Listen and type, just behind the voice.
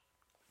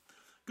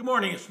Good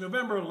morning, it's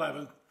November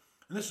 11th,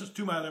 and this is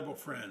To My Liberal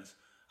Friends.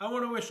 I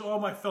want to wish all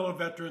my fellow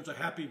veterans a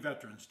happy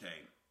Veterans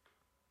Day.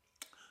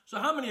 So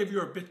how many of you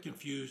are a bit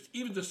confused,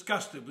 even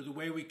disgusted with the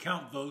way we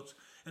count votes,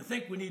 and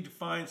think we need to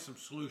find some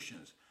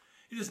solutions?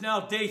 It is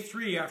now day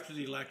 3 after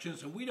the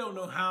elections, and we don't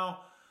know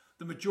how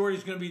the majority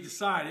is going to be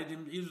decided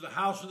in either the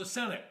House or the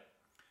Senate.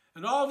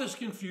 And all this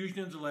confusion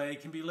and delay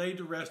can be laid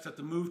to rest at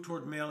the move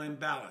toward mail-in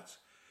ballots.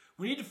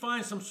 We need to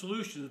find some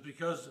solutions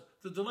because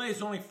the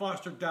delays only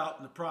foster doubt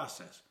in the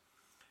process.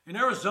 In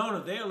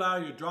Arizona, they allow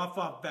you to drop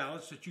off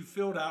ballots that you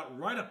filled out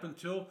right up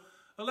until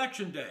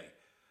Election Day.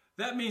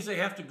 That means they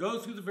have to go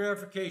through the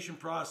verification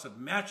process of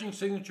matching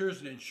signatures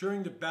and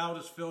ensuring the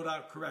ballot is filled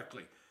out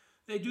correctly.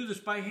 They do this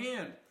by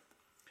hand.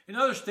 In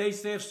other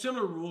states, they have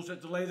similar rules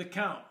that delay the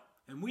count,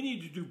 and we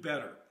need to do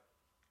better.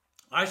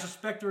 I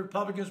suspect the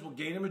Republicans will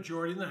gain a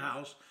majority in the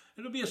House.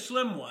 It'll be a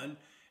slim one,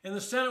 and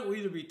the Senate will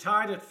either be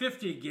tied at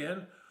 50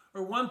 again,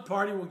 or one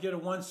party will get a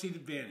one-seat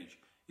advantage.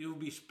 It will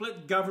be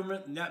split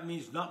government, and that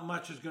means not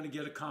much is going to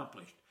get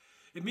accomplished.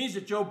 It means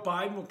that Joe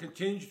Biden will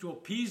continue to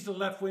appease the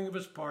left wing of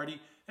his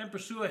party and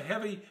pursue a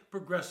heavy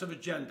progressive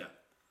agenda.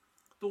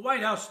 The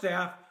White House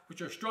staff,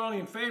 which are strongly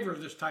in favor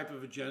of this type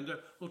of agenda,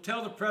 will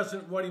tell the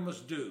president what he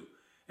must do.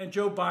 And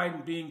Joe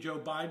Biden, being Joe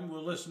Biden,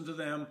 will listen to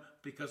them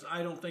because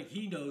I don't think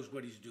he knows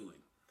what he's doing.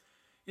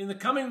 In the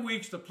coming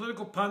weeks, the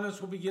political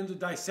pundits will begin to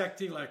dissect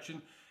the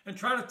election and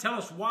try to tell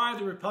us why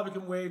the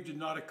Republican wave did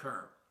not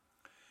occur.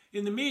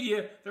 In the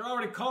media, they're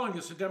already calling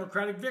this a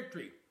Democratic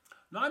victory.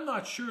 Now, I'm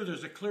not sure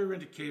there's a clear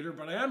indicator,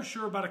 but I am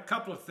sure about a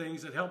couple of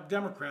things that help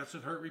Democrats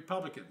and hurt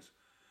Republicans.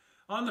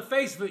 On the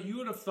face of it, you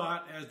would have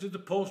thought, as did the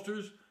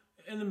pollsters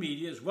and the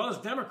media, as well as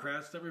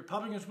Democrats, that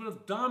Republicans would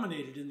have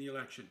dominated in the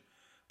election.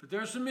 But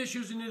there are some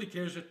issues and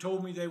indicators that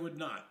told me they would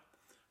not.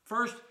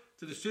 First,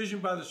 the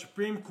decision by the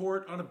Supreme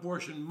Court on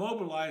abortion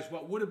mobilized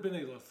what would have been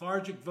a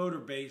lethargic voter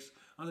base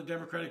on the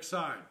Democratic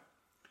side.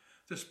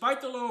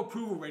 Despite the low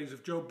approval ratings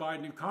of Joe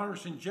Biden in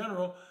Congress in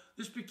general,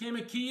 this became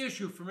a key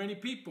issue for many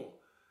people.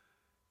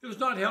 It was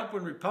not helped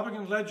when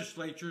Republican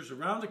legislatures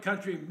around the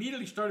country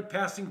immediately started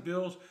passing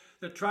bills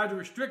that tried to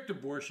restrict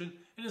abortion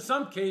and in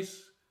some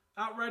cases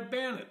outright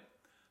ban it.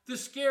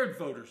 This scared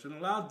voters and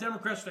allowed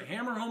Democrats to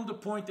hammer home the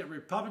point that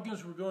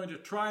Republicans were going to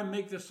try and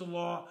make this a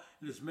law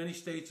in as many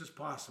states as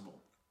possible.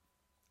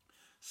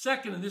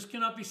 Second, and this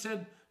cannot be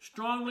said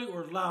strongly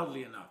or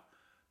loudly enough,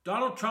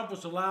 Donald Trump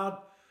was allowed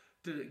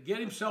to get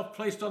himself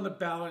placed on the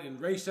ballot in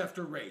race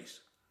after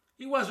race.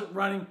 He wasn't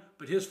running,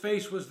 but his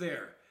face was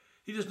there.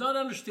 He does not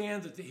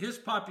understand that his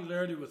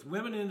popularity with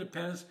women and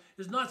independents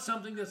is not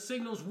something that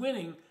signals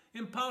winning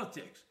in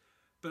politics.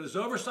 But his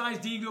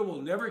oversized ego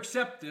will never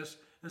accept this,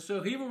 and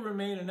so he will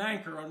remain an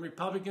anchor on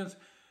Republicans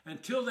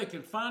until they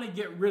can finally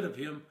get rid of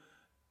him,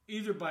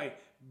 either by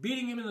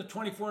beating him in the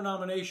 24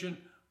 nomination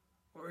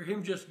or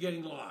him just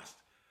getting lost.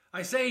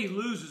 I say he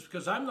loses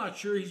because I'm not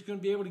sure he's going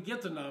to be able to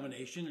get the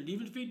nomination, and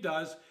even if he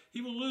does, he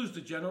will lose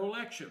the general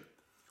election.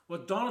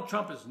 What Donald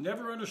Trump has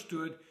never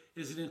understood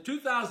is that in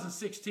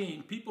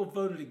 2016, people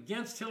voted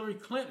against Hillary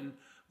Clinton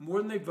more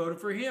than they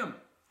voted for him.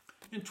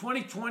 In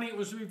 2020, it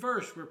was the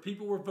reverse, where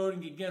people were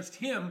voting against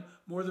him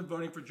more than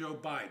voting for Joe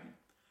Biden.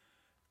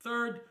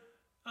 Third,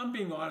 I'm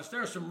being honest,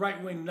 there are some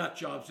right-wing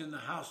nutjobs in the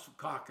House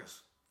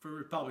caucus for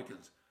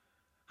Republicans.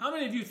 How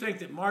many of you think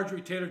that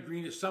Marjorie Taylor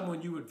Greene is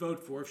someone you would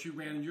vote for if she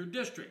ran in your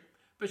district?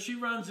 But she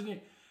runs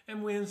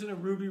and wins in a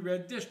ruby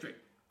red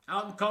district.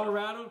 Out in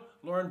Colorado,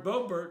 Lauren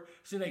Boebert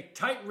is in a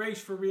tight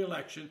race for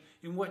re-election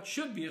in what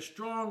should be a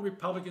strong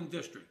Republican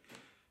district.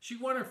 She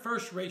won her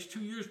first race 2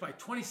 years by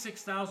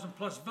 26,000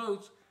 plus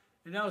votes,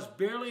 and now is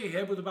barely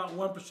ahead with about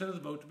 1% of the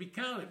vote to be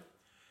counted.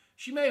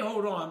 She may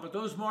hold on, but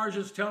those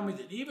margins tell me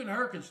that even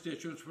her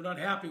constituents were not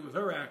happy with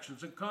her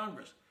actions in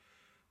Congress.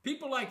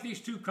 People like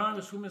these two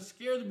congresswomen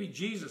scare the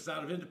bejesus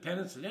out of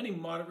independents and any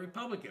moderate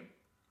Republican.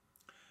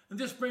 And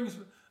this brings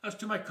us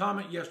to my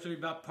comment yesterday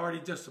about party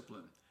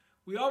discipline.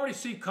 We already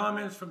see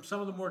comments from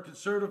some of the more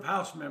conservative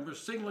House members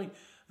signaling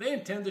they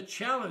intend to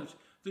challenge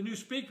the new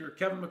Speaker,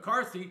 Kevin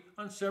McCarthy,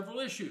 on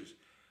several issues.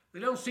 They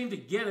don't seem to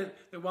get it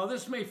that while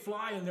this may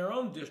fly in their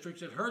own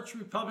districts, it hurts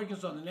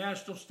Republicans on the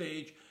national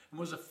stage and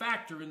was a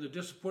factor in the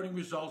disappointing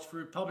results for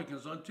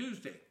Republicans on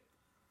Tuesday.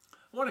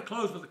 I want to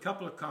close with a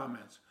couple of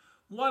comments.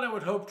 One, I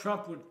would hope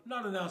Trump would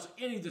not announce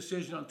any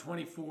decision on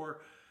 24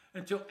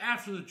 until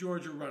after the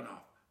Georgia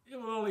runoff. It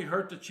will only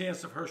hurt the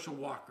chance of Herschel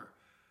Walker.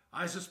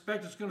 I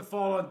suspect it's going to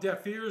fall on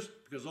deaf ears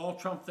because all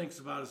Trump thinks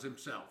about is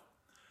himself.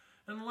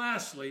 And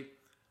lastly,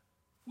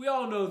 we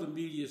all know the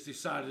media is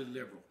decidedly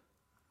liberal,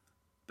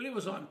 but it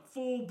was on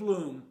full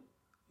bloom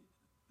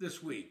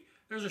this week.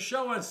 There's a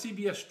show on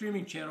CBS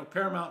streaming channel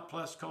Paramount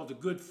Plus called The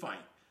Good Fight.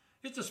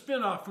 It's a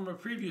spinoff from a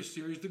previous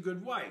series, The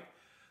Good Wife.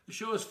 The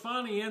show is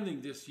finally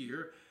ending this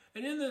year,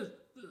 and in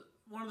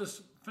one of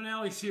the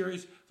finale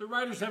series, the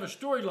writers have a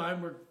storyline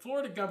where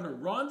Florida Governor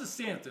Ron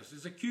DeSantis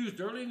is accused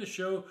early in the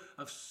show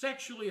of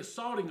sexually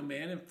assaulting a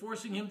man and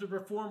forcing him to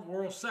perform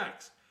oral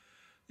sex.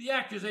 The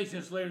accusation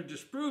is later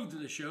disproved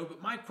in the show,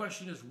 but my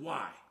question is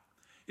why?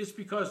 It's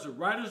because the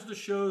writers of the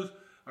shows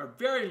are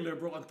very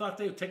liberal and thought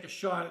they would take a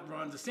shot at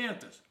Ron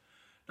DeSantis.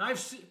 Now,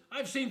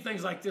 I've seen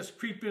things like this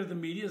creep into the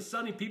media, and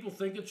suddenly people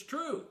think it's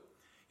true.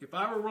 If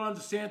I were Ron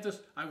DeSantis,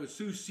 I would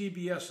sue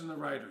CBS and the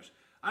writers.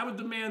 I would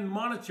demand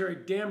monetary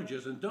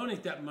damages and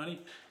donate that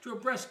money to a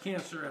breast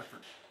cancer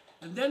effort,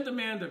 and then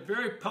demand a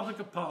very public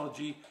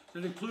apology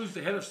that includes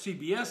the head of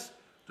CBS,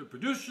 the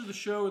producer of the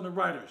show, and the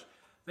writers.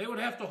 They would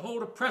have to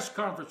hold a press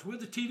conference with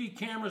the TV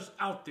cameras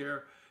out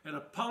there and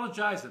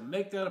apologize and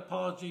make that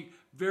apology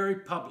very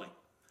public.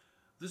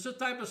 This is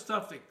the type of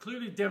stuff that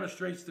clearly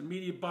demonstrates the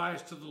media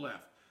bias to the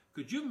left.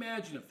 Could you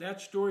imagine if that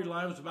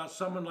storyline was about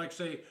someone like,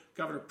 say,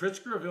 Governor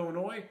Pritzker of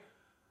Illinois?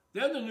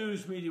 Then the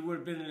news media would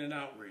have been in an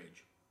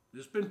outrage.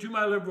 This has been To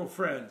My Liberal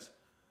Friends.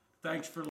 Thanks for listening.